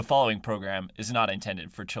The following program is not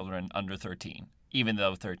intended for children under 13, even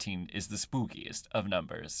though 13 is the spookiest of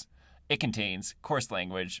numbers. It contains coarse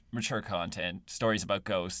language, mature content, stories about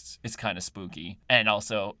ghosts, it's kind of spooky, and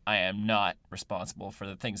also I am not responsible for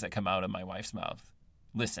the things that come out of my wife's mouth.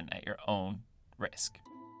 Listen at your own risk.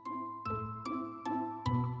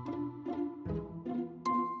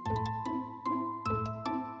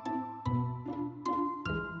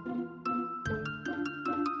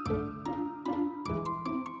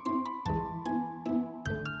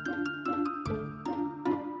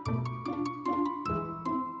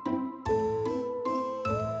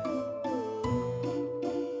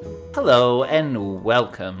 Hello and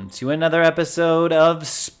welcome to another episode of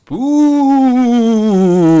Spooky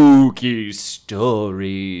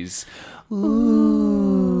Stories.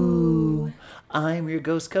 Ooh. I'm your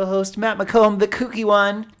ghost co-host, Matt McComb, the kooky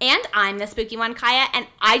one. And I'm the spooky one, Kaya, and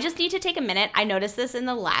I just need to take a minute. I noticed this in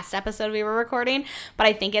the last episode we were recording, but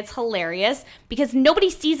I think it's hilarious because nobody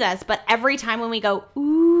sees us, but every time when we go,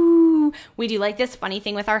 ooh, we do like this funny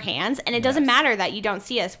thing with our hands, and it doesn't matter that you don't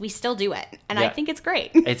see us. We still do it, and I think it's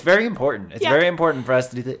great. It's very important. It's very important for us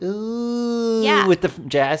to do the ooh with the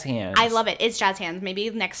jazz hands. I love it. It's jazz hands. Maybe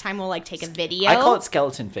next time we'll like take a video. I call it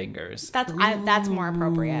skeleton fingers. That's more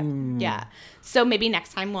appropriate. Yeah. So maybe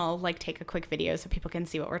next time we'll like take a quick video so people can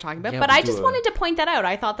see what we're talking about. But I just wanted to point that out.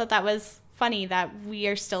 I thought that was funny that we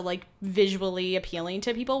are still like visually appealing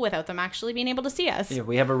to people without them actually being able to see us. Yeah,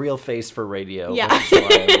 we have a real face for radio. Yeah. Which is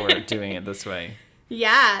why we're doing it this way.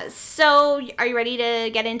 Yeah. So are you ready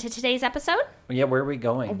to get into today's episode? Yeah, where are we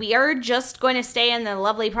going? We are just going to stay in the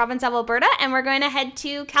lovely province of Alberta, and we're going to head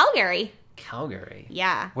to Calgary. Calgary?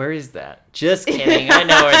 Yeah. Where is that? Just kidding. I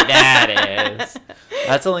know where that is.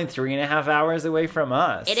 That's only 3.5 hours away from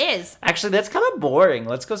us. It is. Actually, that's kind of boring.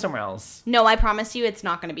 Let's go somewhere else. No, I promise you it's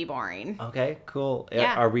not going to be boring. Okay, cool.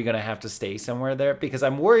 Yeah. Are we going to have to stay somewhere there? Because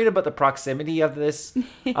I'm worried about the proximity of this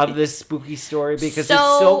spooky story because it's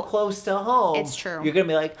so close to home. It's true. You're going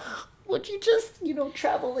to be like, would you just,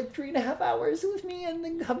 travel like 3.5 hours with me and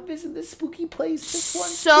then come visit this spooky place just once?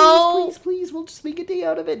 So, please, we'll just make a day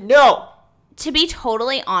out of it. No! To be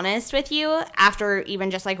totally honest with you, after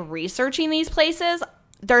even just like researching these places,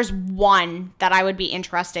 there's one that I would be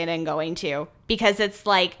interested in going to because it's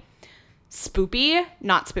like spoopy,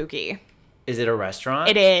 not spooky. Is it a restaurant?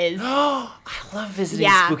 It is. I love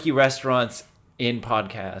visiting spooky restaurants in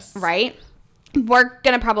podcasts. Right? We're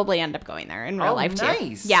going to probably end up going there in real life too.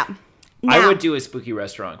 Nice. Yeah. Now, I would do a spooky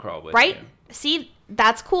restaurant crawl with right? you. See,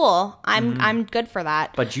 that's cool. I'm good for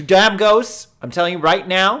that. But you damn ghosts, I'm telling you right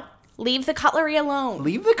now. Leave the cutlery alone.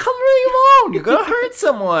 Leave the cutlery alone. You're going to hurt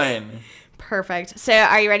someone. Perfect. So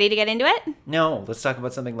are you ready to get into it? No, let's talk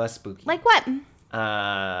about something less spooky. Like what?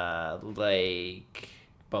 Like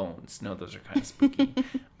bones. No, those are kind of spooky.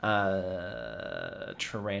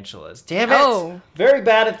 Tarantulas. Damn it. Oh. Very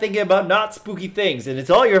bad at thinking about not spooky things, and it's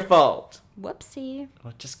all your fault. Whoopsie.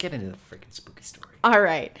 Well, just get into the freaking spooky story. All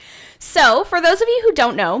right. So, for those of you who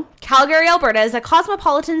don't know, Calgary, Alberta is a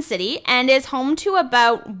cosmopolitan city and is home to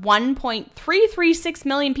about 1.336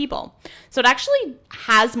 million people. So, it actually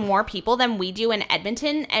has more people than we do in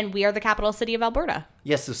Edmonton, and we are the capital city of Alberta.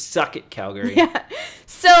 Yes, so suck it, Calgary. Yeah.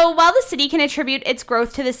 So, while the city can attribute its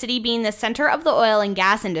growth to the city being the center of the oil and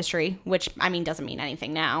gas industry, which, I mean, doesn't mean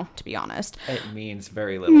anything now, to be honest. It means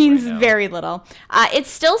very little. Very little. It's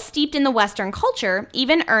still steeped in the Western culture,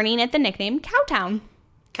 even earning it the nickname Cowtown.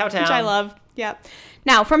 Cowtown. Which I love. Yep.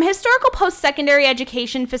 Now, from historical post-secondary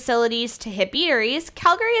education facilities to hip eateries,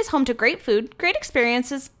 Calgary is home to great food, great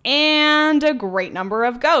experiences, and a great number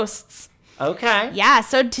of ghosts. Okay. Yeah,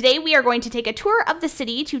 so today we are going to take a tour of the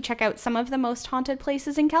city to check out some of the most haunted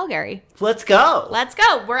places in Calgary. Let's go. Let's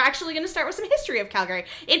go. We're actually going to start with some history of Calgary.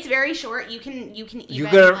 It's very short. You can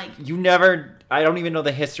I don't even know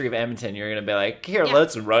the history of Edmonton. You're going to be like, here,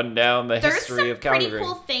 let's run down the history of Calgary. There's some pretty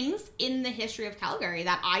cool things in the history of Calgary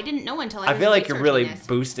that I didn't know until I feel like you're really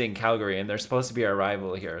boosting Calgary, and they're supposed to be our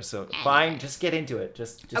rival here. So fine, just get into it.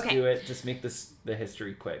 Just do it. Just make the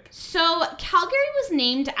history quick. So Calgary was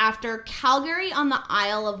named after Calgary on the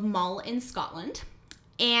Isle of Mull in Scotland.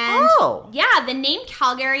 And the name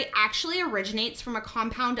Calgary actually originates from a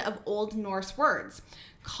compound of Old Norse words.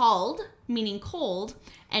 Called, meaning cold,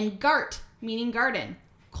 and gart, meaning garden.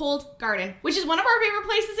 Cold Garden, which is one of our favorite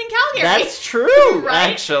places in Calgary. That's true,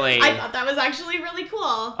 right? Actually. I thought that was actually really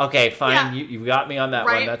cool. Okay, fine. Yeah. You got me on that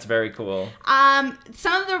one. That's very cool.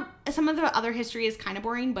 Some of the other history is kind of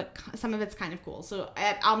boring, but some of it's kind of cool. So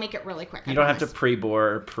I'll make it really quick. You don't have to pre-bore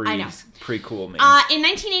or pre-cool me. In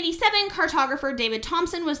 1987, cartographer David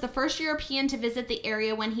Thompson was the first European to visit the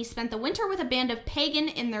area when he spent the winter with a band of pagan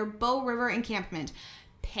in their Bow River encampment.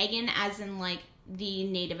 Pagan as in like the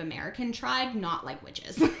Native American tribe, not like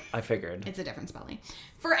witches. I figured. It's a different spelling.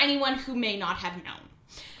 For anyone who may not have known.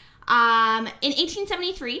 In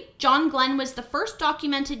 1873, John Glenn was the first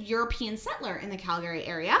documented European settler in the Calgary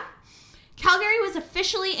area. Calgary was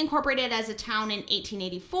officially incorporated as a town in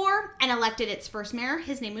 1884 and elected its first mayor.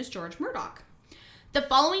 His name was George Murdoch. The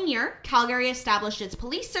following year, Calgary established its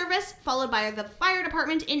police service, followed by the fire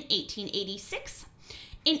department in 1886.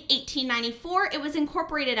 In 1894, it was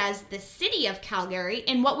incorporated as the city of Calgary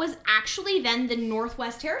in what was actually then the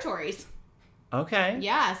Northwest Territories. Okay.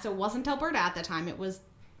 Yeah, so it wasn't Alberta at the time.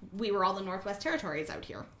 We were all the Northwest Territories out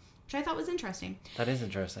here, which I thought was interesting. That is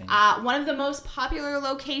interesting. One of the most popular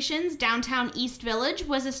locations, downtown East Village,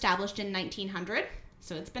 was established in 1900,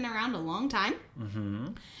 so it's been around a long time. Mm-hmm.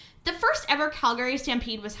 The first ever Calgary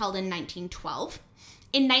Stampede was held in 1912.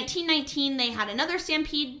 In 1919, they had another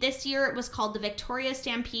stampede. This year, it was called the Victoria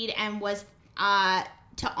Stampede and was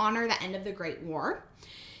to honor the end of the Great War.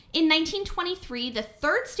 In 1923, the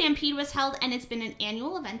third stampede was held, and it's been an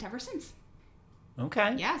annual event ever since.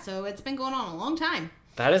 Okay. Yeah, so it's been going on a long time.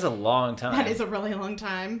 That is a long time. That is a really long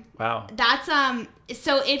time. Wow. That's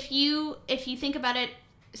so if you think about it,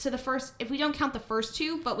 so if we don't count the first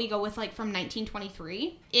two, but we go with like from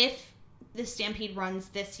 1923, if the Stampede runs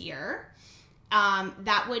this year,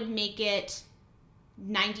 that would make it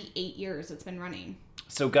 98 years it's been running.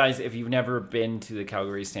 So guys, if you've never been to the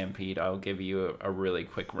Calgary Stampede, I'll give you a really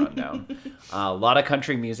quick rundown. A lot of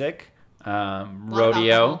country music,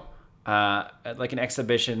 rodeo, like an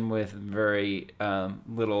exhibition with very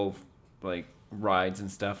little like rides and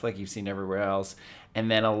stuff like you've seen everywhere else. And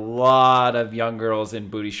then a lot of young girls in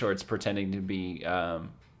booty shorts pretending to be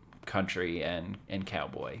country and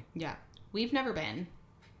cowboy. Yeah. We've never been.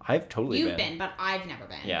 I've totally been. You've been, but I've never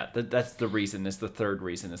been. Yeah, that's the reason. It's the third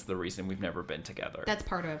reason. It's the reason we've never been together. That's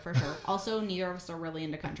part of it for sure. Also, neither of us are really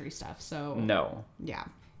into country stuff, so... No. Yeah.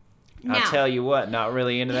 I'll tell you what, not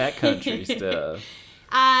really into that country stuff.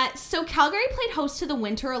 So Calgary played host to the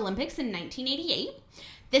Winter Olympics in 1988.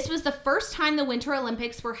 This was the first time the Winter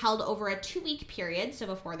Olympics were held over a 2-week period, so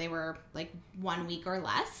before they were like 1 week or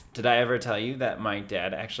less. Did I ever tell you that my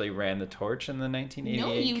dad actually ran the torch in the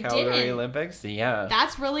 1988 Calgary Olympics? Yeah.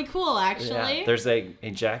 That's really cool, actually. Yeah. There's a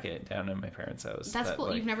jacket down in my parents' house. That's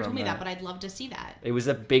cool. You've never told me that, but I'd love to see that. It was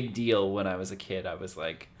a big deal when I was a kid. I was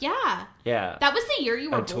like... Yeah. Yeah. That was the year you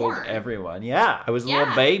were born. I told everyone. Yeah. I was a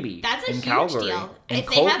little baby. That's a huge Calgary, deal. If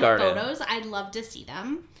Cold they have Garden. photos, I'd love to see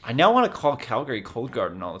them. I now want to call Calgary Cold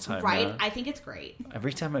Garden all the time. Right? Now. I think it's great.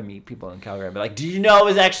 Every time I meet people in Calgary, I'll be like, "Do you know it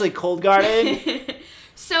was actually Cold Garden?"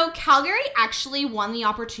 So Calgary actually won the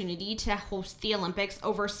opportunity to host the Olympics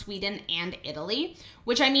over Sweden and Italy,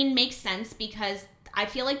 which I mean makes sense because I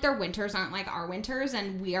feel like their winters aren't like our winters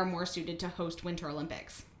and we are more suited to host Winter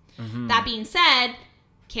Olympics. Mm-hmm. That being said,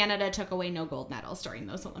 Canada took away no gold medals during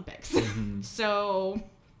those Olympics. Mm-hmm. So...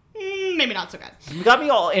 maybe not so good. You got me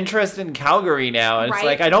all interested in Calgary now. And It's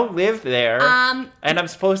like, I don't live there. And I'm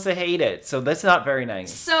supposed to hate it. So that's not very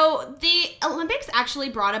nice. So the Olympics actually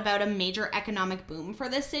brought about a major economic boom for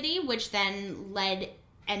the city, which then led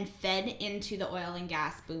and fed into the oil and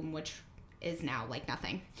gas boom, which is now like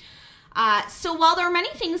nothing. So while there are many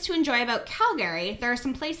things to enjoy about Calgary, there are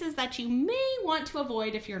some places that you may want to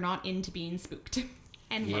avoid if you're not into being spooked.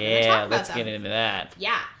 And we're going to talk about let's them. get into that.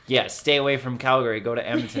 Yeah. Yeah, stay away from Calgary. Go to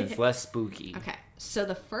Edmonton. It's less spooky. Okay. So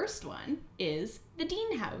the first one is the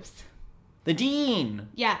Dean House. The Dean.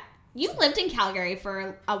 Yeah. You lived in Calgary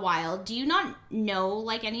for a while. Do you not know,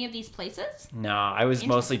 like, any of these places? No, I was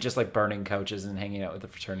mostly just, like, burning couches and hanging out with the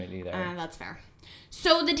fraternity there. That's fair.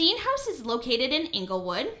 So the Dean House is located in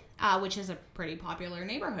Inglewood, which is a pretty popular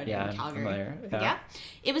neighborhood in Calgary. I'm familiar. Yeah.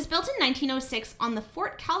 It was built in 1906 on the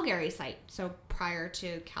Fort Calgary site, so prior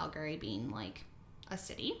to Calgary being, like, a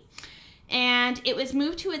city. And it was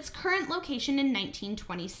moved to its current location in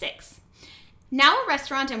 1926. Now a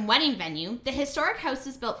restaurant and wedding venue, the historic house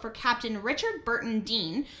is built for Captain Richard Burton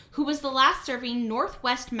Dean, who was the last serving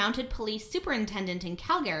Northwest Mounted Police Superintendent in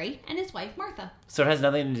Calgary, and his wife Martha. So it has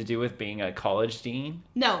nothing to do with being a college dean?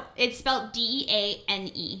 No, it's spelled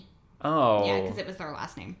Deane. Oh. Yeah, because it was their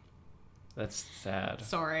last name. That's sad.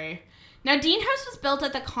 Sorry. Now, Dean House was built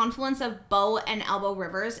at the confluence of Bow and Elbow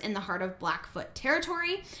Rivers in the heart of Blackfoot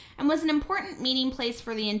territory and was an important meeting place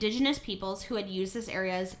for the indigenous peoples who had used this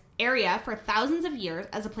area for thousands of years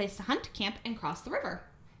as a place to hunt, camp, and cross the river.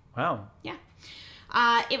 Wow. Yeah.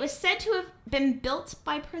 It was said to have been built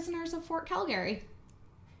by prisoners of Fort Calgary.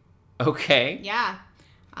 Okay. Yeah.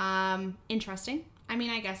 Interesting. I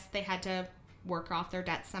mean, I guess they had to work off their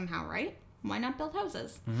debts somehow, right? Why not build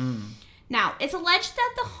houses? Mm-hmm. Now, it's alleged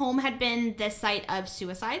that the home had been the site of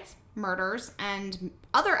suicides, murders, and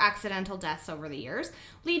other accidental deaths over the years,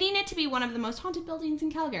 leading it to be one of the most haunted buildings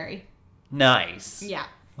in Calgary. Nice. Yeah.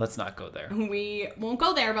 Let's not go there. We won't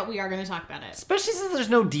go there, but we are going to talk about it. Especially since there's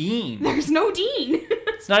no Dean. There's no Dean.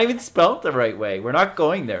 It's not even spelled the right way. We're not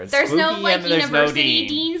going there. It's there's no, like, university no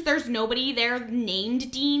deans. There's nobody there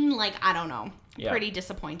named Dean. Like, I don't know. Yeah. Pretty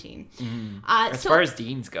disappointing. Mm-hmm. As far as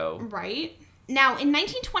deans go. Right. Now, in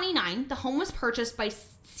 1929, the home was purchased by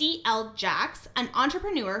C.L. Jacks, an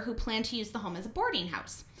entrepreneur who planned to use the home as a boarding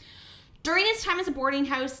house. During his time as a boarding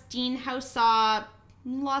house, Dean House saw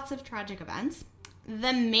lots of tragic events.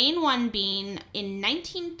 The main one being in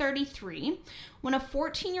 1933, when a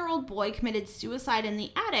 14-year-old boy committed suicide in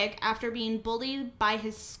the attic after being bullied by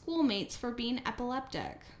his schoolmates for being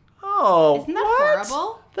epileptic. Oh, isn't that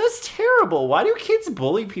horrible? That's terrible. Why do kids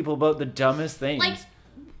bully people about the dumbest things? Like,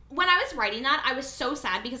 when I was writing that, I was so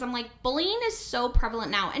sad because I'm like, bullying is so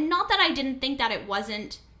prevalent now. And not that I didn't think that it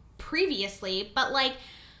wasn't previously, but like,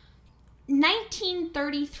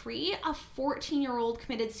 1933, a 14-year-old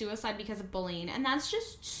committed suicide because of bullying, and that's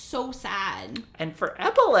just so sad. And for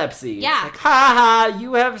epilepsy, yeah, it's like, ha,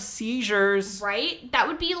 you have seizures. Right? That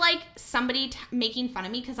would be like somebody making fun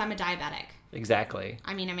of me because I'm a diabetic. Exactly.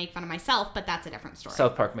 I mean, I make fun of myself, but that's a different story.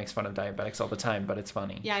 South Park makes fun of diabetics all the time, but it's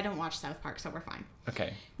funny. Yeah, I don't watch South Park, so we're fine.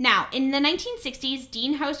 Okay. Now, in the 1960s,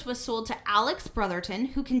 Dean House was sold to Alex Brotherton,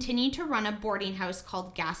 who continued to run a boarding house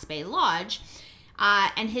called Gaspé Lodge.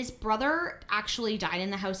 And his brother actually died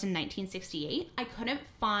in the house in 1968. I couldn't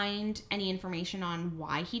find any information on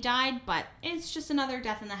why he died, but it's just another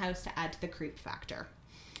death in the house to add to the creep factor.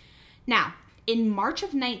 Now, in March of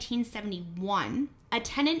 1971, a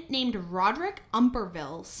tenant named Roderick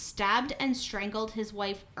Umperville stabbed and strangled his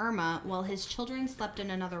wife Irma while his children slept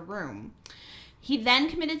in another room. He then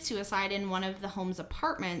committed suicide in one of the home's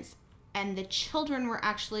apartments, and the children were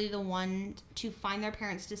actually the one to find their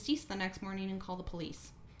parents deceased the next morning and call the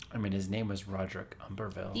police. I mean, his name was Roderick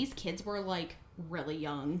Umperville. These kids were, like, really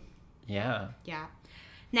young. Yeah. Yeah.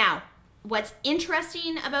 Now, what's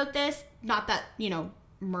interesting about this, not that,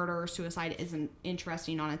 murder or suicide isn't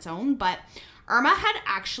interesting on its own, but Irma had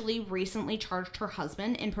actually recently charged her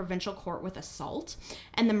husband in provincial court with assault,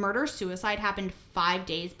 and the murder-suicide happened 5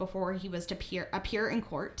 days before he was to appear in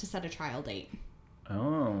court to set a trial date.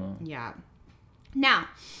 Oh. Yeah. Now,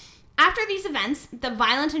 after these events, the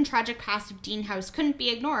violent and tragic past of Dean House couldn't be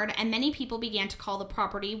ignored, and many people began to call the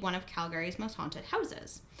property one of Calgary's most haunted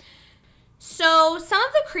houses. So, some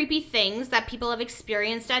of the creepy things that people have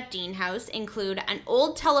experienced at Dean House include an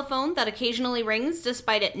old telephone that occasionally rings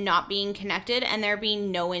despite it not being connected and there being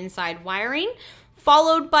no inside wiring,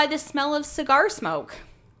 followed by the smell of cigar smoke.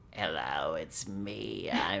 Hello, it's me.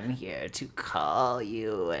 I'm here to call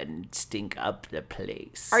you and stink up the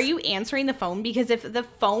place. Are you answering the phone? Because if the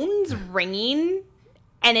phone's ringing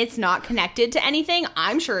and it's not connected to anything,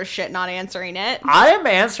 I'm sure as shit not answering it. I am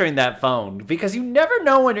answering that phone because you never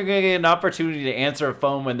know when you're going to get an opportunity to answer a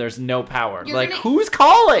phone when there's no power. Who's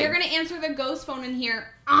calling? You're going to answer the ghost phone and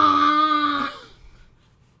hear, ah.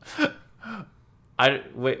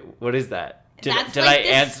 Wait, what is that? Did That's I like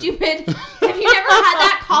answer? Stupid. Have you never had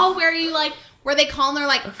that call where they call and they're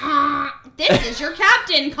like, this is your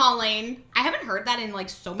captain calling? I haven't heard that in like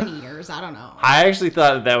so many years. I don't know. I actually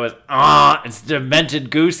thought that was, it's the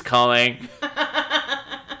demented goose calling.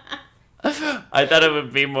 I thought it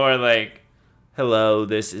would be more like, hello,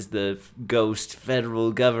 this is the ghost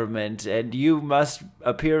federal government, and you must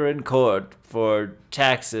appear in court for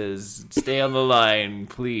taxes. Stay on the line,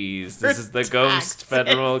 please. This is the ghost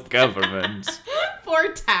federal government.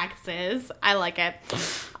 For taxes. I like it.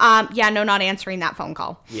 No, not answering that phone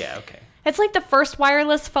call. Yeah, okay. It's like the first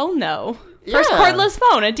wireless phone, though. First cordless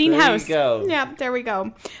phone at Dean House. There you go. Yeah, there we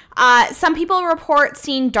go. Some people report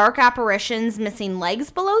seeing dark apparitions missing legs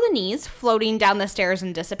below the knees, floating down the stairs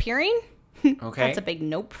and disappearing. Okay. That's a big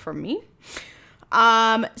nope from me.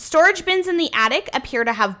 Storage bins in the attic appear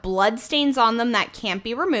to have blood stains on them that can't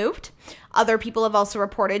be removed. Other people have also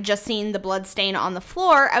reported just seeing the blood stain on the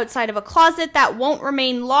floor outside of a closet that won't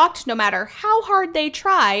remain locked no matter how hard they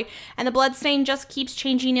try, and the blood stain just keeps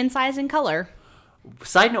changing in size and color.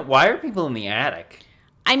 Side note, why are people in the attic?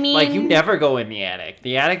 I mean... you never go in the attic.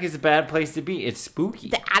 The attic is a bad place to be. It's spooky.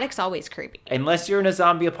 The attic's always creepy. Unless you're in a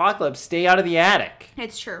zombie apocalypse, stay out of the attic.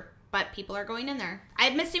 It's true. But people are going in there.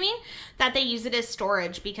 I'm assuming that they use it as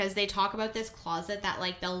storage because they talk about this closet that,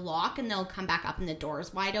 they'll lock and they'll come back up and the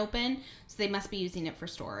door's wide open. So they must be using it for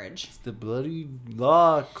storage. It's the bloody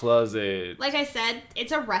lock closet. Like I said,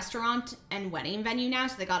 it's a restaurant and wedding venue now,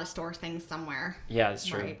 so they gotta store things somewhere. Yeah, that's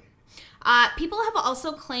true. Right. People have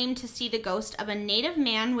also claimed to see the ghost of a native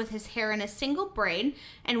man with his hair in a single braid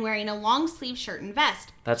and wearing a long-sleeve shirt and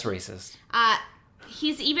vest. That's racist.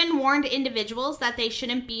 He's even warned individuals that they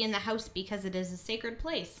shouldn't be in the house because it is a sacred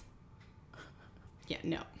place. Yeah,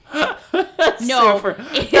 no. That's super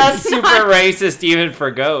racist even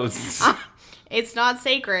for ghosts. It's not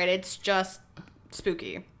sacred. It's just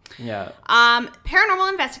spooky. Yeah. Paranormal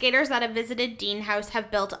investigators that have visited Dean House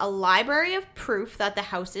have built a library of proof that the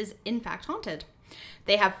house is in fact haunted.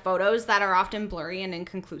 They have photos that are often blurry and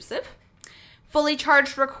inconclusive. Fully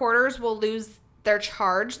charged recorders will lose their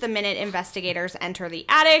charge the minute investigators enter the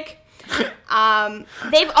attic.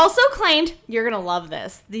 They've also claimed, you're going to love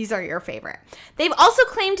this. These are your favorite. They've also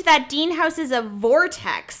claimed that Dean House is a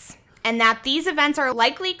vortex and that these events are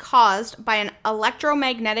likely caused by an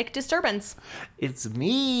electromagnetic disturbance. It's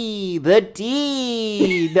me, the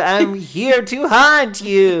Dean. I'm here to haunt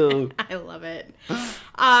you. I love it.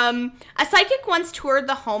 A psychic once toured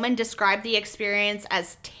the home and described the experience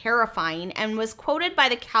as terrifying and was quoted by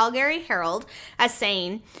the Calgary Herald as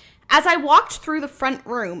saying, "As I walked through the front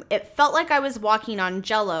room, it felt like I was walking on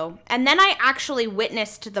jello, and then I actually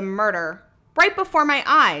witnessed the murder. Right before my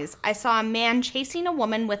eyes, I saw a man chasing a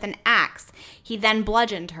woman with an axe. He then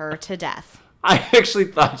bludgeoned her to death." I actually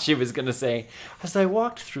thought she was going to say, "As I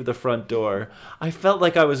walked through the front door, I felt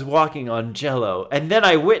like I was walking on jello, and then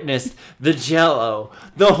I witnessed the jello.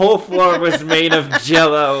 The whole floor was made of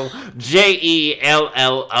jello.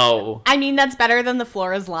 Jello. I mean, that's better than the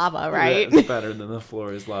floor is lava, right? Yeah, it's better than the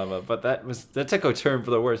floor is lava, but that took a turn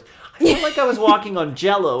for the worse. I felt like I was walking on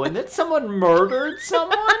jello, and then someone murdered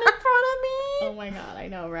someone in front of me. Oh my god, I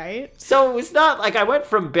know, right? So it was not like I went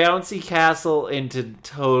from bouncy castle into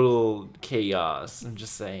total chaos. I'm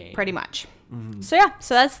just saying. Pretty much. Mm-hmm. So yeah,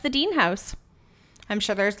 so that's the Dean House. I'm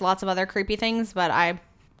sure there's lots of other creepy things, but I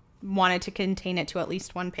wanted to contain it to at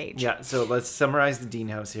least one page. Yeah, so let's summarize the Dean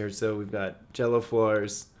House here. So we've got jello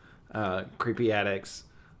floors, creepy attics,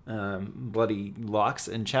 bloody locks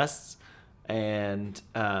and chests, and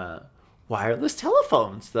wireless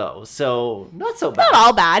telephones, though. So not so bad. Not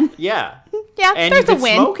all bad. Yeah. Yeah, and there's you a can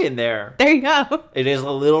win. Smoke in there. There you go. It is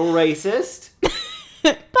a little racist.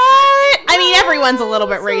 But, I mean, everyone's a little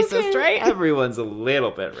bit racist, okay. right? Everyone's a little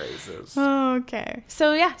bit racist. Okay.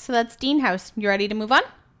 So, yeah. So, that's Dean House. You ready to move on?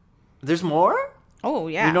 There's more? Oh,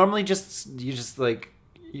 yeah. You normally you're just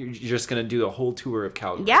going to do a whole tour of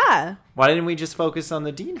Calgary. Yeah. Why didn't we just focus on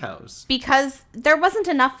the Dean House? Because there wasn't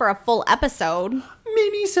enough for a full episode.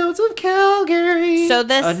 Mini-sodes of Calgary. So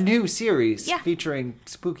this... A new series featuring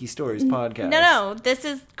Spooky Stories podcast. No. This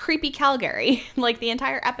is Creepy Calgary. Like, the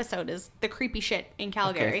entire episode is the creepy shit in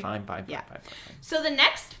Calgary. Okay, fine. So the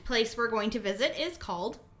next place we're going to visit is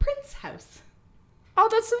called Prince House. Oh,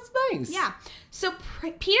 that's nice. Yeah. So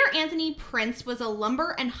Peter Anthony Prince was a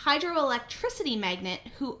lumber and hydroelectricity magnate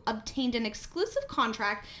who obtained an exclusive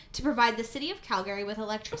contract to provide the city of Calgary with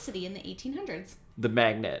electricity in the 1800s. The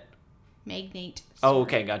magnet. Magnate. Sorry. Oh,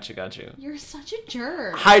 okay. Got you. You're such a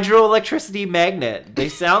jerk. Hydroelectricity magnet. They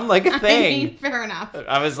sound like a thing. I mean, fair enough.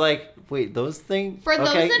 I was like, wait, those things? For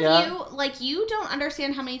those of you, like, you don't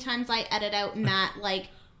understand how many times I edit out Matt, like,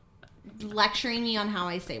 lecturing me on how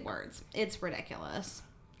I say words. It's ridiculous.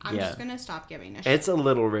 I'm just going to stop giving a shit. It's a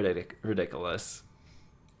little ridiculous.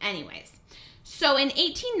 Anyways. So in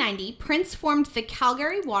 1890, Prince formed the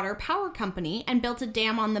Calgary Water Power Company and built a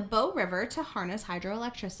dam on the Bow River to harness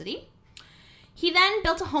hydroelectricity. He then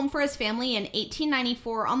built a home for his family in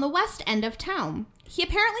 1894 on the west end of town. He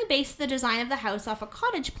apparently based the design of the house off a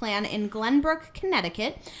cottage plan in Glenbrook,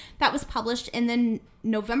 Connecticut, that was published in the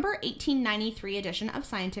November 1893 edition of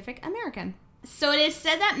Scientific American. So it is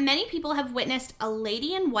said that many people have witnessed a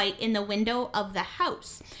lady in white in the window of the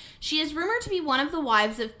house. She is rumored to be one of the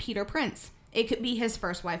wives of Peter Prince. It could be his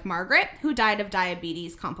first wife, Margaret, who died of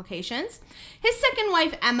diabetes complications, his second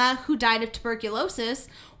wife, Emma, who died of tuberculosis,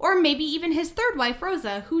 or maybe even his third wife,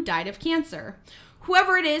 Rosa, who died of cancer.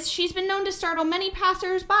 Whoever it is, she's been known to startle many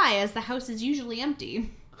passers-by, as the house is usually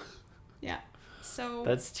empty. Yeah. So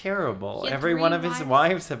that's terrible. Every one of his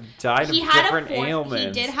wives have died of different ailments.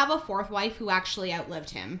 He did have a fourth wife who actually outlived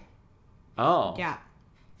him. Oh. Yeah.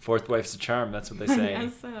 Fourth wife's a charm, that's what they say. I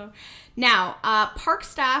guess so. Now, park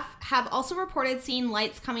staff have also reported seeing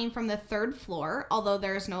lights coming from the third floor, although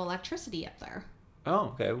there's no electricity up there.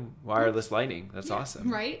 Oh, okay. Wireless lighting. That's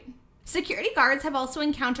awesome. Right? Security guards have also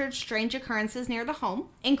encountered strange occurrences near the home,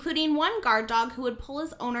 including one guard dog who would pull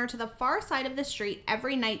his owner to the far side of the street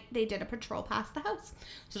every night they did a patrol past the house.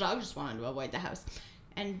 So the dog just wanted to avoid the house.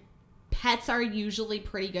 And pets are usually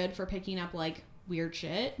pretty good for picking up, like, weird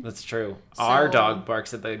shit. That's true. Our dog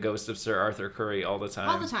barks at the ghost of Sir Arthur Curry all the time.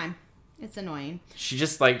 All the time. It's annoying. She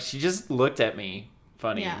just looked at me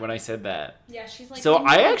funny when I said that. Yeah, she's like... So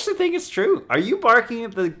I actually think it's true. Are you barking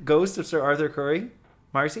at the ghost of Sir Arthur Currie,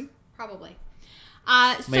 Marcy? Probably.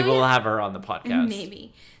 Maybe we'll have her on the podcast.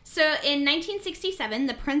 Maybe. So in 1967,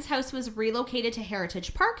 the Prince House was relocated to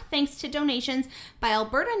Heritage Park thanks to donations by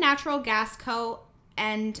Alberta Natural Gas Co.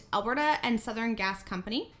 and Alberta and Southern Gas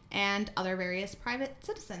Company and other various private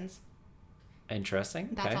citizens. Interesting.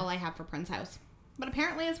 That's all I have for Prince House. But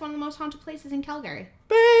apparently it's one of the most haunted places in Calgary.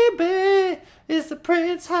 Baby, it's the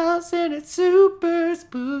Prince House and it's super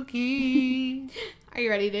spooky. Are you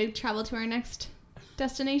ready to travel to our next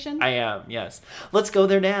destination? I am, yes. Let's go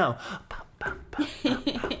there now.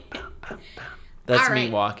 That's me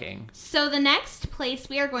walking. So the next place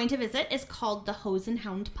we are going to visit is called the Hose and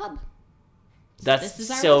Hound Pub.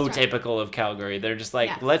 That's so typical of Calgary. They're just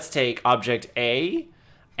like, let's take object A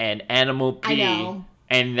and animal P. I know.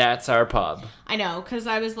 And that's our pub. I know, because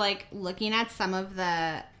I was like looking at some of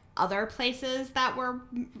the other places that were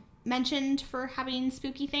mentioned for having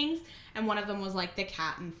spooky things, and one of them was like the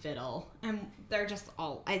Cat and Fiddle, and they're just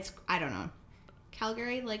all, I don't know.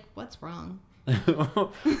 Calgary, like, what's wrong?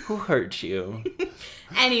 Who hurt you?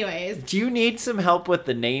 Anyways. Do you need some help with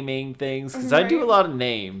the naming things? Because I do a lot of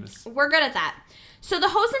names. We're good at that. So the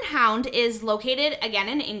Hose and Hound is located, again,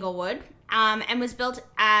 in Inglewood, and was built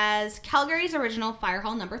as Calgary's original fire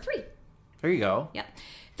hall number 3. There you go. Yep.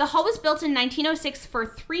 The hall was built in 1906 for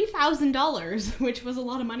 $3,000, which was a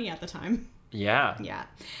lot of money at the time. Yeah. Yeah.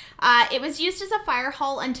 It was used as a fire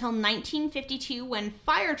hall until 1952 when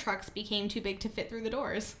fire trucks became too big to fit through the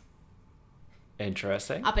doors.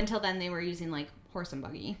 Interesting. Up until then, they were using, like, horse and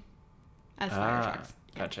buggy as fire trucks.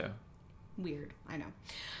 Gotcha. Weird. I know.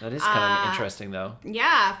 That is kind of interesting, though.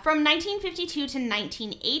 Yeah. From 1952 to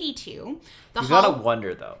 1982, the hall... You gotta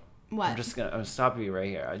wonder, though. What? I'm gonna stop you right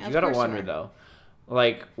here. You gotta wonder, though.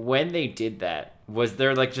 Like, when they did that, was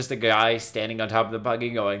there, like, just a guy standing on top of the buggy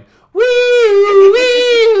going, woo,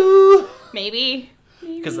 woo? Maybe.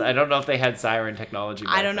 Because I don't know if they had siren technology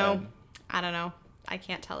back I don't know. then. I don't know. I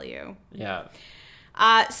can't tell you. Yeah.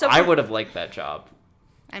 So I would have liked that job.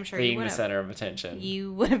 I'm sure being you would the center of attention.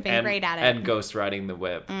 You would have been great at it. And ghost riding the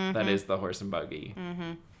whip. Mm-hmm. That is the horse and buggy.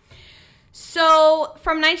 Mm-hmm. So,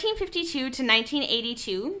 from 1952 to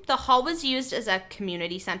 1982, the hall was used as a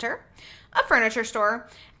community center, a furniture store,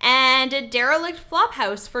 and a derelict flop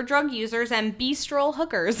house for drug users and bistro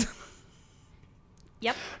hookers.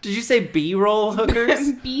 Yep. Did you say B-roll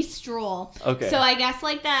hookers? Bistro. Okay. So I guess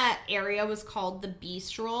like that area was called the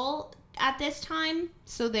Bistro at this time.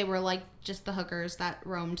 So they were like just the hookers that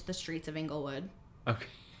roamed the streets of Inglewood. Okay.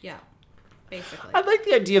 Yeah. Basically. I like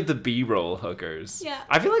the idea of the B-roll hookers. Yeah.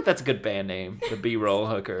 I feel like that's a good band name. The B-roll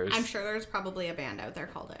hookers. I'm sure there's probably a band out there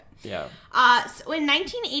called it. Yeah. So in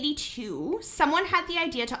 1982, someone had the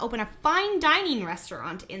idea to open a fine dining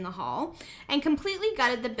restaurant in the hall and completely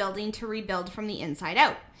gutted the building to rebuild from the inside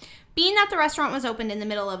out. Being that the restaurant was opened in the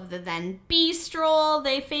middle of the then bistro,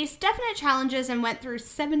 they faced definite challenges and went through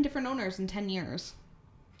 7 different owners in 10 years.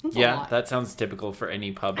 That's a lot. That sounds typical for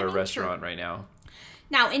any pub or restaurant right now.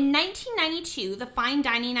 Now, in 1992, the fine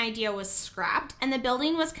dining idea was scrapped and the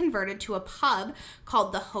building was converted to a pub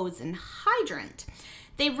called the Hose and Hydrant.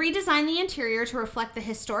 They redesigned the interior to reflect the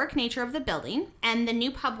historic nature of the building, and the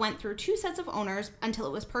new pub went through 2 sets of owners until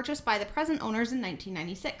it was purchased by the present owners in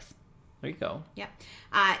 1996. There you go. Yeah.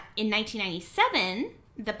 In 1997,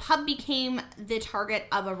 the pub became the target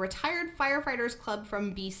of a retired firefighters club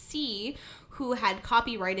from BC who had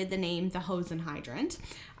copyrighted the name The Hose and Hydrant,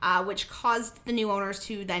 which caused the new owners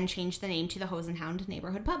to then change the name to the Hose and Hound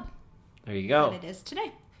Neighborhood Pub. There you go. That it is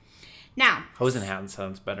today. Now, Hose and Hound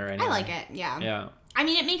sounds better anyway. I like it, yeah. Yeah. I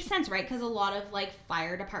mean, it makes sense, right? Because a lot of, like,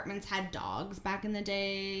 fire departments had dogs back in the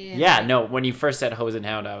day. Yeah, no, when you first said Hose and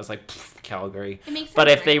Hound, I was like, Calgary. It makes sense, but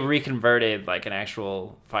if right? they reconverted, like, an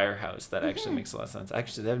actual firehouse, that actually makes a lot of sense.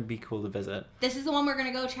 Actually, that would be cool to visit. This is the one we're going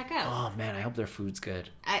to go check out. Oh, man, I hope their food's good.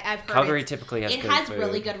 I've heard Calgary typically has good food. It has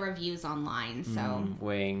really good reviews online, so...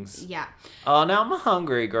 Wings. Yeah. Oh, now I'm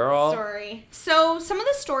hungry, girl. Sorry. So, some of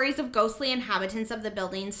the stories of ghostly inhabitants of the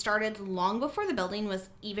building started long before the building was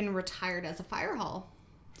even retired as a fire hall.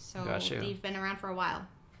 So, they've been around for a while.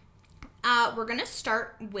 We're going to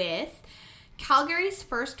start with Calgary's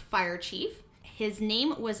first fire chief. His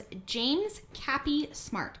name was James Cappy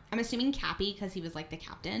Smart. I'm assuming Cappy because he was, like, the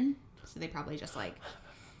captain. So, they probably just, like,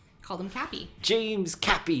 called him Cappy. James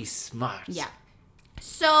Cappy Smart. Yeah.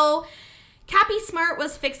 So, Cappy Smart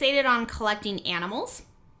was fixated on collecting animals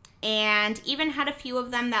and even had a few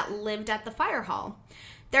of them that lived at the fire hall.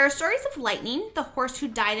 There are stories of Lightning, the horse who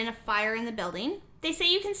died in a fire in the building. They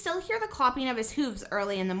say you can still hear the clopping of his hooves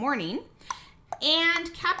early in the morning.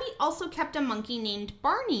 And Cappy also kept a monkey named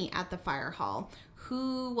Barney at the fire hall,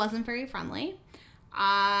 who wasn't very friendly.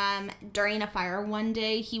 During a fire one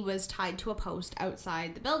day, he was tied to a post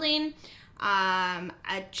outside the building. A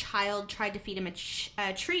child tried to feed him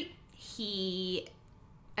a treat. He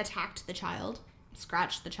attacked the child,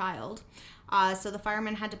 scratched the child. So the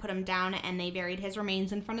firemen had to put him down, and they buried his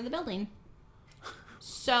remains in front of the building.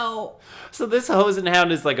 So this hose and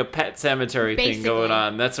hound is like a pet cemetery thing going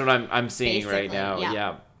on. That's what I'm seeing right now.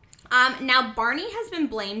 Yeah. Now, Barney has been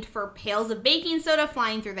blamed for pails of baking soda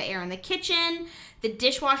flying through the air in the kitchen, the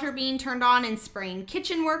dishwasher being turned on and spraying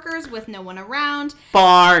kitchen workers with no one around.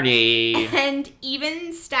 Barney! And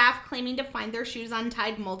even staff claiming to find their shoes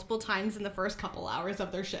untied multiple times in the first couple hours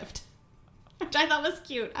of their shift. Which I thought was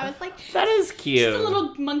cute. I was like, that is cute. Just a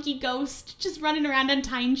little monkey ghost just running around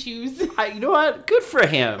untying shoes. You know what? Good for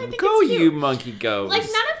him. Go, you monkey ghost. Like,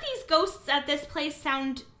 none of these ghosts at this place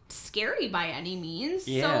sound scary by any means.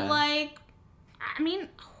 Yeah. So, like, I mean,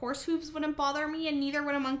 horse hooves wouldn't bother me, and neither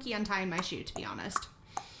would a monkey untying my shoe, to be honest.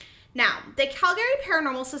 Now, the Calgary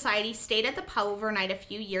Paranormal Society stayed at the pub overnight a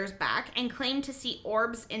few years back and claimed to see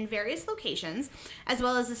orbs in various locations, as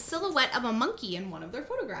well as a silhouette of a monkey in one of their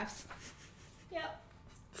photographs. Yep.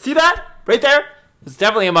 See that? Right there? It's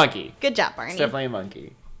definitely a monkey. Good job, Barney. It's definitely a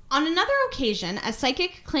monkey. On another occasion, a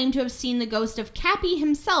psychic claimed to have seen the ghost of Cappy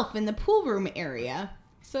himself in the pool room area.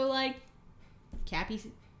 So, like, Cappy's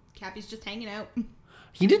just hanging out.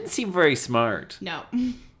 He didn't seem very smart. No.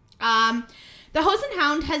 The Hose and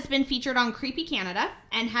Hound has been featured on Creepy Canada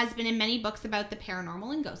and has been in many books about the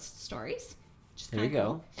paranormal and ghost stories. Which is there you cool.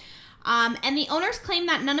 go. And the owners claim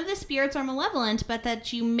that none of the spirits are malevolent, but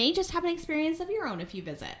that you may just have an experience of your own if you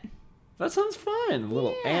visit. That sounds fun. A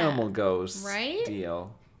little animal ghost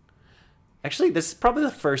deal. Actually, this is probably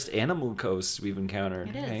the first animal ghost we've encountered.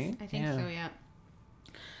 It is. Right? I think so, yeah.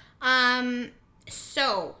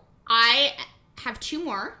 So I have 2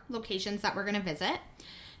 more locations that we're going to visit.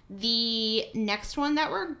 The next one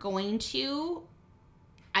that we're going to,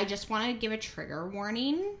 I just want to give a trigger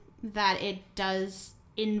warning that it does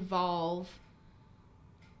involve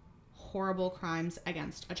horrible crimes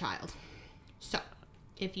against a child. So,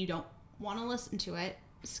 if you don't want to listen to it,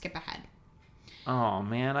 skip ahead. Oh,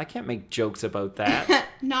 man, I can't make jokes about that.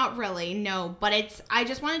 Not really, no. But I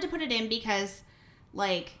just wanted to put it in because,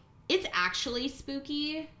 like, it's actually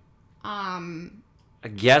spooky. I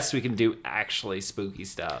guess we can do actually spooky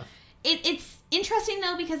stuff. It's interesting,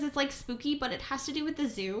 though, because it's, like, spooky, but it has to do with the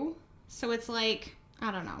zoo. So it's like,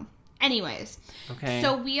 I don't know. Anyways. Okay.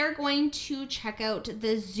 So we are going to check out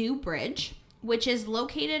the Zoo Bridge, which is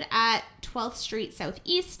located at 12th Street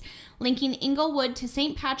Southeast, linking Inglewood to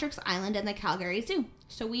St. Patrick's Island and the Calgary Zoo.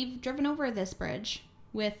 So we've driven over this bridge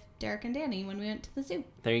with Derek and Danny when we went to the zoo.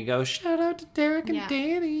 There you go. Shout out to Derek and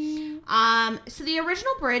Danny. So the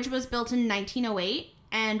original bridge was built in 1908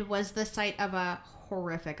 and was the site of a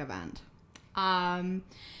horrific event.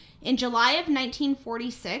 In July of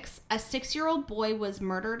 1946, a 6-year-old boy was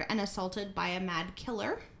murdered and assaulted by a mad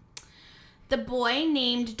killer. The boy,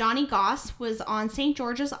 named Donnie Goss, was on St.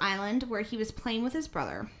 George's Island where he was playing with his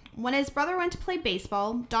brother. When his brother went to play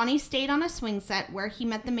baseball, Donnie stayed on a swing set where he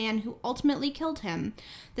met the man who ultimately killed him.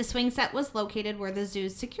 The swing set was located where the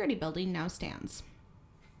zoo's security building now stands.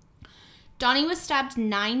 Donnie was stabbed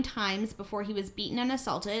 9 times before he was beaten and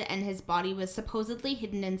assaulted, and his body was supposedly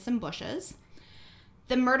hidden in some bushes.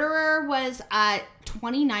 The murderer was a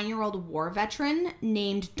 29-year-old war veteran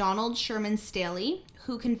named Donald Sherman Staley,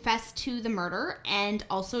 who confessed to the murder and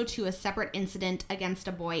also to a separate incident against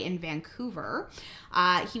a boy in Vancouver.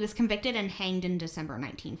 He was convicted and hanged in December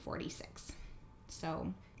 1946.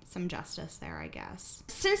 So, some justice there, I guess.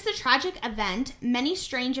 Since the tragic event, many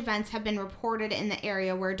strange events have been reported in the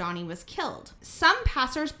area where Donnie was killed. Some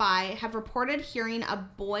passersby have reported hearing a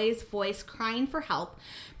boy's voice crying for help,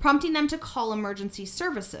 prompting them to call emergency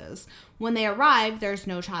services. When they arrive, there's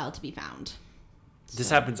no child to be found. This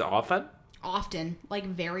happens often? Often. Like,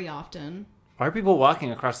 very often. Why are people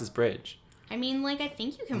walking across this bridge? I mean, like, I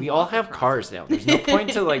think you can We all have cars now. There's no point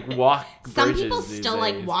to, like, walk bridges. Some people still days.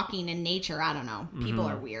 like walking in nature. I don't know. People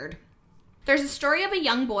are weird. There's a story of a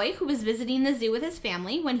young boy who was visiting the zoo with his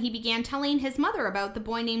family when he began telling his mother about the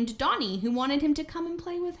boy named Donnie who wanted him to come and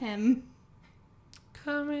play with him.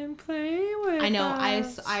 Come and play with I know.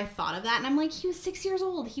 us. I thought of that, and I'm like, he was 6 years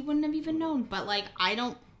old. He wouldn't have even known. But, like, I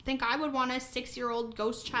don't think I would want a 6-year-old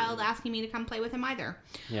ghost child asking me to come play with him either.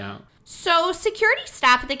 Yeah. So, security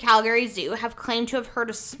staff at the Calgary Zoo have claimed to have heard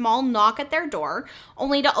a small knock at their door,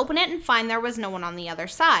 only to open it and find there was no one on the other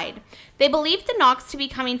side. They believed the knocks to be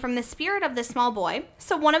coming from the spirit of the small boy,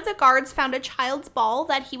 so one of the guards found a child's ball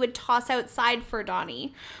that he would toss outside for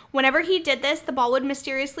Donnie. Whenever he did this, the ball would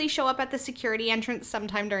mysteriously show up at the security entrance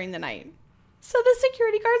sometime during the night. So the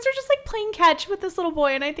security guards are just like playing catch with this little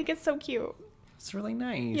boy, and I think it's so cute. It's really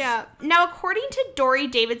nice. Yeah. Now, according to Dory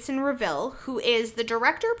Davidson-Reville, who is the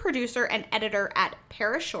director, producer, and editor at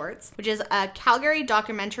Paris Shorts, which is a Calgary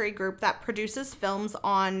documentary group that produces films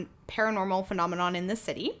on paranormal phenomenon in the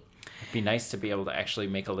city. It'd be nice to be able to actually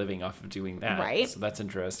make a living off of doing that. Right. So that's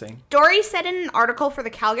interesting. Dory said in an article for the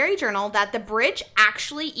Calgary Journal that the bridge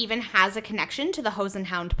actually even has a connection to the Hose and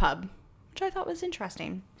Hound pub, which I thought was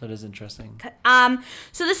interesting. That is interesting.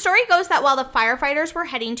 So the story goes that while the firefighters were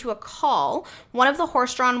heading to a call, one of the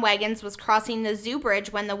horse-drawn wagons was crossing the zoo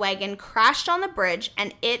bridge when the wagon crashed on the bridge,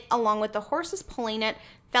 and it, along with the horses pulling it,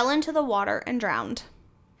 fell into the water and drowned.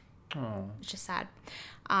 Oh. Which is sad.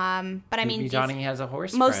 But I mean, Donnie has a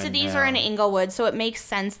horse. Most of these are in Inglewood, so it makes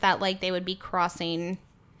sense that like they would be crossing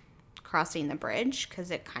the bridge because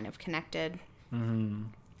it kind of connected.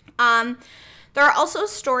 Mm-hmm. There are also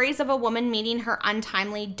stories of a woman meeting her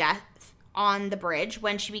untimely death on the bridge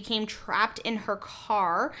when she became trapped in her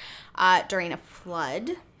car during a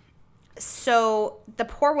flood. So the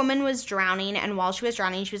poor woman was drowning, and while she was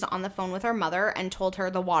drowning, she was on the phone with her mother and told her,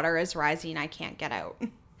 "The water is rising, I can't get out."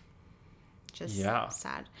 Just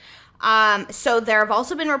sad. So there have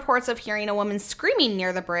also been reports of hearing a woman screaming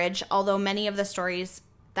near the bridge, although many of the stories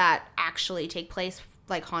that actually take place,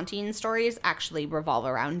 like haunting stories, actually revolve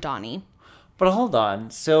around Donnie. But hold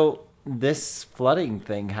on. So this flooding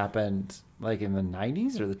thing happened like in the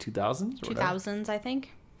 90s or the 2000s? 2000s, I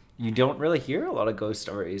think. You don't really hear a lot of ghost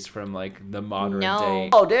stories from like the modern day.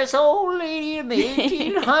 Oh, this old lady in the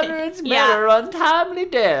 1800s met her untimely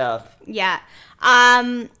death. Yeah.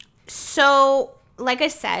 So, like I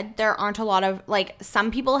said, there aren't a lot of, like, some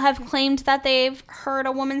people have claimed that they've heard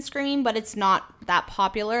a woman screaming, but it's not that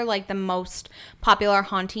popular. Like, the most popular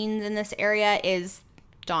hauntings in this area is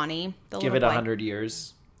Donnie, the Give little it boy. 100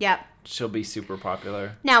 years. Yep. She'll be super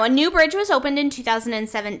popular. Now, a new bridge was opened in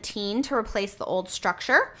 2017 to replace the old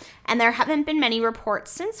structure, and there haven't been many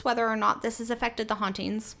reports since whether or not this has affected the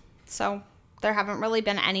hauntings. So, there haven't really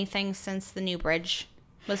been anything since the new bridge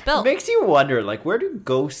was built. It makes you wonder, like, where do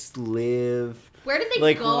ghosts live? Where do they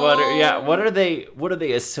like, go? What are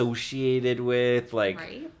they associated with? Like,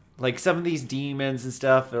 right? Like some of these demons and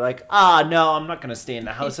stuff, they're like, no, I'm not going to stay in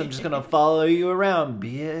the house. I'm just going to follow you around,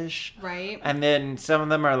 bitch. Right. And then some of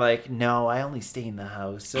them are like, no, I only stay in the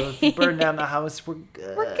house. So if you burn down the house, we're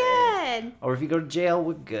good. We're good. Or if you go to jail,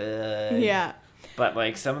 we're good. Yeah. But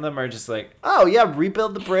like some of them are just like, oh yeah,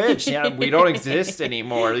 rebuild the bridge. Yeah, we don't exist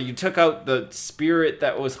anymore. You took out the spirit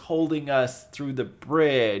that was holding us through the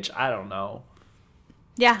bridge. I don't know.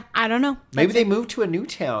 Yeah, I don't know. Maybe they moved to a new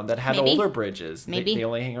town that had older bridges. Maybe. They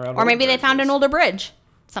only hang around Or maybe bridges. they found an older bridge.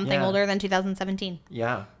 Something older than 2017.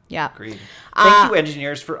 Yeah. Yeah. Agreed. Thank you,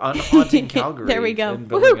 engineers, for unhaunting Calgary. There we go. And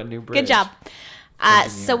building a new bridge. Good job.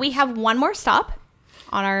 So we have one more stop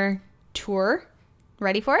on our tour.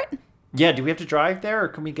 Ready for it? Yeah, do we have to drive there, or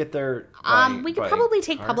can we get there we could probably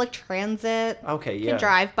take public transit. Okay, yeah. Can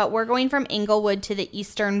drive, but we're going from Inglewood to the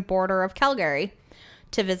eastern border of Calgary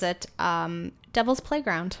to visit Devil's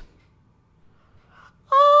Playground.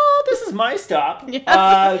 Oh, this is my stop.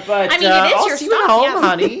 Yeah. But I mean, it is I'll your see you stop, at home, yeah.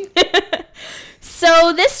 honey.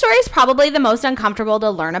 So this story is probably the most uncomfortable to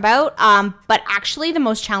learn about, but actually the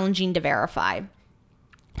most challenging to verify.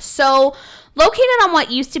 So, located on what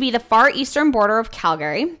used to be the far eastern border of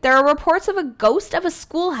Calgary, there are reports of a ghost of a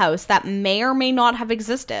schoolhouse that may or may not have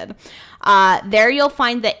existed. There you'll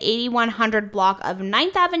find the 8100 block of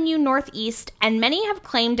 9th Avenue Northeast, and many have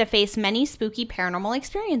claimed to face many spooky paranormal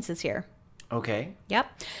experiences here. Okay.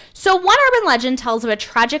 Yep. So one urban legend tells of a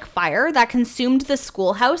tragic fire that consumed the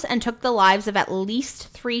schoolhouse and took the lives of at least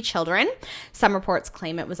 3 children. Some reports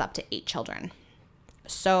claim it was up to 8 children.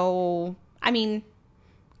 So, I mean,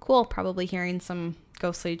 cool, probably hearing some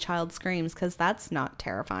ghostly child screams, because that's not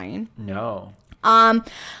terrifying. No.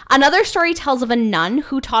 Another story tells of a nun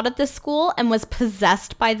who taught at this school and was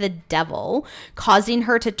possessed by the devil, causing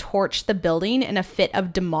her to torch the building in a fit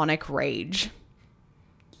of demonic rage.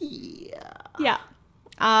 Yeah.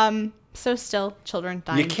 So still children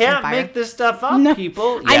dying. You can't make this stuff up, No.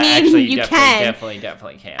 people. I mean, actually, you definitely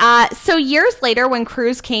can. can. So years later, when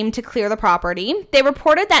crews came to clear the property, they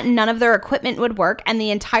reported that none of their equipment would work, and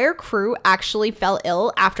the entire crew actually fell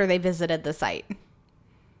ill after they visited the site.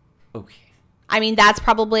 Okay. I mean, that's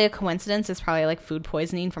probably a coincidence. It's probably like food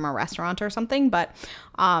poisoning from a restaurant or something. But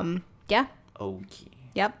yeah. Okay.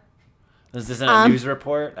 Yep. This isn't a news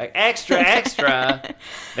report. Like, extra.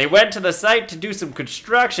 They went to the site to do some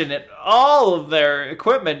construction, and all of their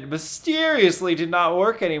equipment mysteriously did not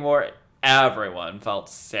work anymore. Everyone felt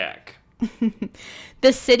sick.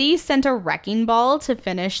 The city sent a wrecking ball to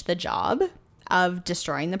finish the job of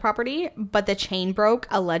destroying the property, but the chain broke,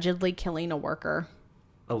 allegedly killing a worker.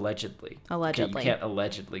 Allegedly. Okay, you can't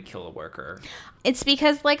allegedly kill a worker. It's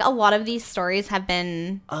because, like, a lot of these stories have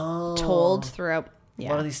been told throughout. Yeah.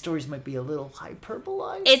 One of these stories might be a little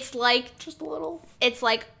hyperbolized. It's like... Just a little. It's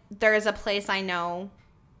like there is a place I know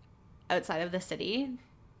outside of the city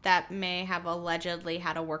that may have allegedly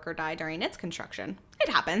had a worker die during its construction. It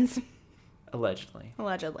happens. Allegedly.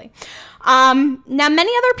 Now,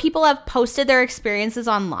 many other people have posted their experiences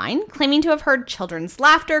online, claiming to have heard children's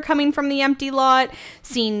laughter coming from the empty lot,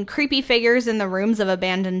 seen creepy figures in the rooms of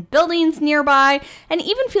abandoned buildings nearby, and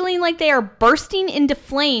even feeling like they are bursting into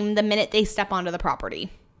flame the minute they step onto the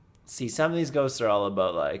property. See, some of these ghosts are all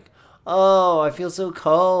about, like, oh, I feel so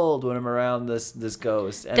cold when I'm around this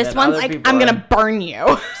ghost. And this one's like, I'm going to burn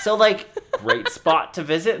you. So, like, great spot to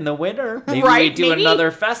visit in the winter. Maybe right, we do another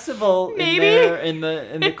festival in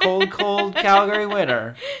the cold Calgary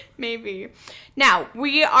winter. Maybe. Now,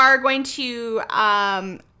 we are going to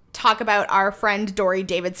talk about our friend Dory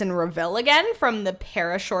Davidson-Reville again from the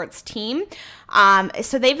Parashorts team.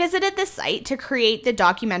 So they visited the site to create the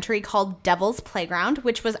documentary called Devil's Playground,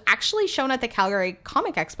 which was actually shown at the Calgary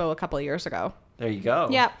Comic Expo a couple of years ago. There you go.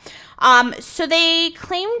 Yeah. So they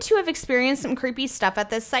claim to have experienced some creepy stuff at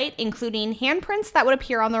this site, including handprints that would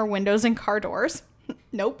appear on their windows and car doors.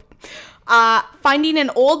 Nope. Finding an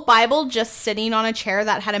old Bible just sitting on a chair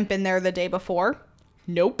that hadn't been there the day before.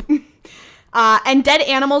 Nope. And dead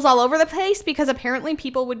animals all over the place because apparently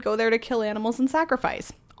people would go there to kill animals and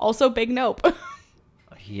sacrifice. Also big nope.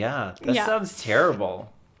 Yeah, that sounds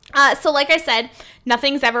terrible. So like I said,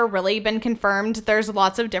 nothing's ever really been confirmed. There's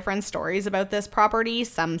lots of different stories about this property.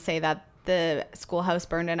 Some say that the schoolhouse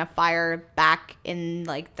burned in a fire back in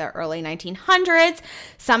like the early 1900s.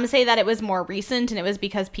 Some say that it was more recent and it was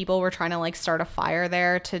because people were trying to like start a fire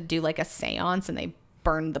there to do like a seance and they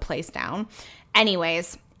burned the place down.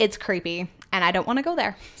 Anyways, it's creepy and I don't want to go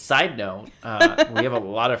there. Side note, we have a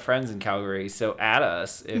lot of friends in Calgary, so add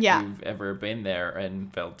us if you've ever been there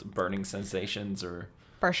and felt burning sensations or...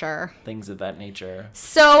 For sure. Things of that nature.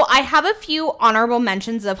 So I have a few honorable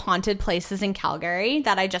mentions of haunted places in Calgary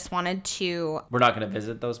that I just wanted to... We're not going to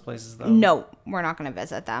visit those places, though? No, we're not going to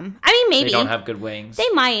visit them. I mean, maybe. They don't have good wings. They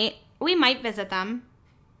might. We might visit them.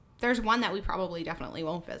 There's one that we probably definitely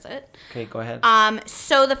won't visit. Okay, go ahead.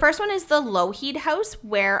 So the first one is the Lougheed House,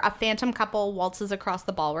 where a phantom couple waltzes across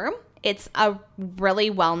the ballroom. It's a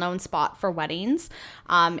really well-known spot for weddings.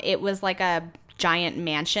 It was like a giant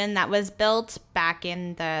mansion that was built back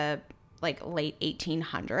in the like late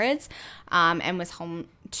 1800s and was home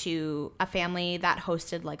to a family that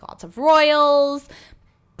hosted like lots of royals,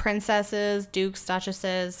 princesses, dukes,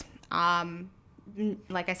 duchesses.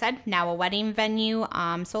 Like I said, now a wedding venue.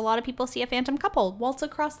 So a lot of people see a phantom couple waltz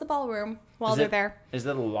across the ballroom while they're there. Is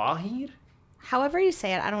that a Lougheed? However you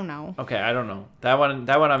say it, I don't know. Okay, I don't know. That one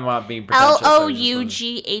I'm not being pretentious.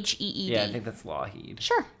 Lougheed. Yeah, I think that's Lougheed.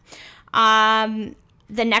 Sure.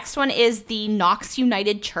 The next one is the Knox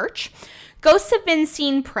United Church. Ghosts have been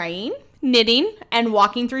seen praying, knitting, and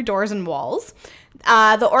walking through doors and walls.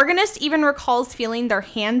 The organist even recalls feeling their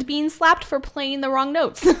hand being slapped for playing the wrong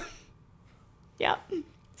notes. Yep.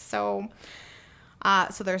 So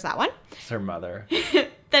there's that one. It's her mother.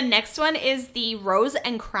 The next one is the Rose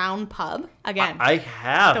and Crown Pub. Again, I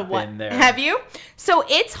have been there. Have you? So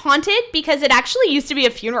it's haunted because it actually used to be a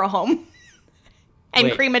funeral home and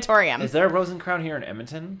crematorium. Is there a Rose and Crown here in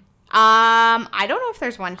Edmonton? I don't know if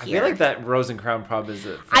there's one here. I feel like that Rose and Crown Pub is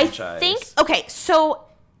a franchise. I think, okay, so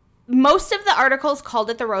most of the articles called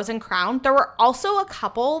it the Rose and Crown. There were also a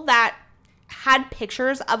couple that had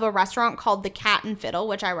pictures of a restaurant called the Cat and Fiddle,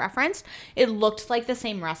 which I referenced. It looked like the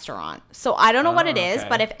same restaurant. So I don't know what it is,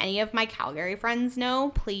 but if any of my Calgary friends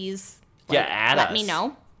know, please let me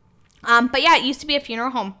know. But yeah, it used to be a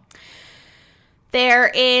funeral home. There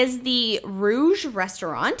is the Rouge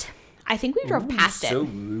restaurant. I think we drove past it.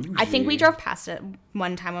 Rougey. I think we drove past it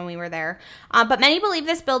one time when we were there. But many believe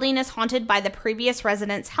this building is haunted by the previous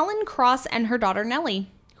residents, Helen Cross and her daughter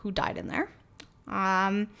Nellie, who died in there.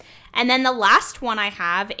 And then the last one I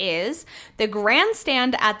have is the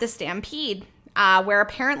grandstand at the Stampede, where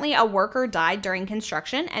apparently a worker died during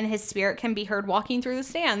construction and his spirit can be heard walking through the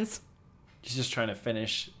stands. He's just trying to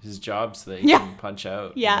finish his job so that he can punch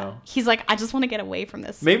out. Yeah. You know? He's like, I just want to get away from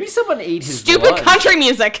this. Maybe someone ate his stupid lunch. country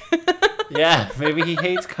music. Yeah, maybe he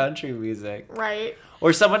hates country music. Right.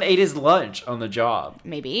 Or someone ate his lunch on the job.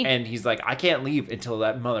 Maybe. And he's like, I can't leave until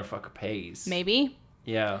that motherfucker pays. Maybe.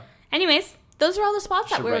 Yeah. Anyways, those are all the spots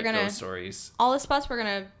that we were gonna. Stories. All the spots we're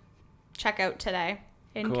gonna check out today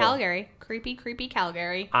in Calgary. Creepy, creepy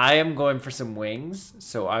Calgary. I am going for some wings,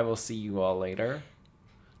 so I will see you all later.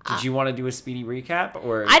 Did you want to do a speedy recap,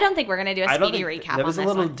 or I don't think we're gonna do a speedy recap. That was on a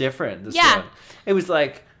little one. different. This one. It was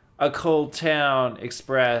like a Cold Town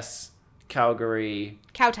Express, Calgary.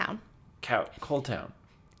 Cowtown. Cold Town.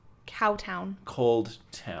 Cowtown. Cold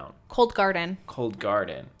Town. Cold Garden. Cold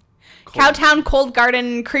Garden. Cowtown Cold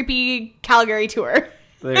Garden creepy Calgary tour.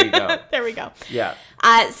 There you go. There we go. Yeah.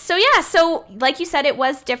 So like you said, it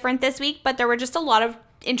was different this week, but there were just a lot of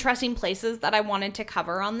interesting places that I wanted to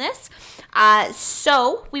cover on this.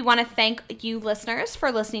 So we want to thank you listeners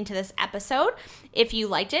for listening to this episode. If you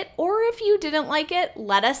liked it or if you didn't like it,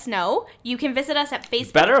 let us know. You can visit us at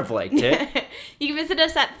Facebook. Better have liked it. You can visit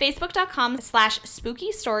us at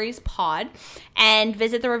facebook.com/spookystoriespod and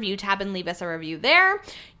visit the review tab and leave us a review there.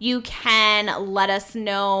 You can let us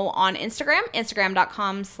know on Instagram,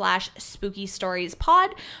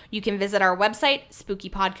 instagram.com/spookystoriespod. You can visit our website,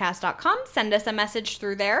 spookypodcast.com. Send us a message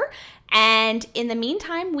through there. And in the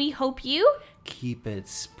meantime, we hope you keep it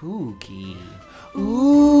spooky.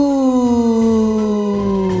 Ooh.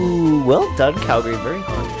 Well done, Calgary. Very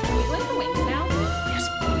haunted.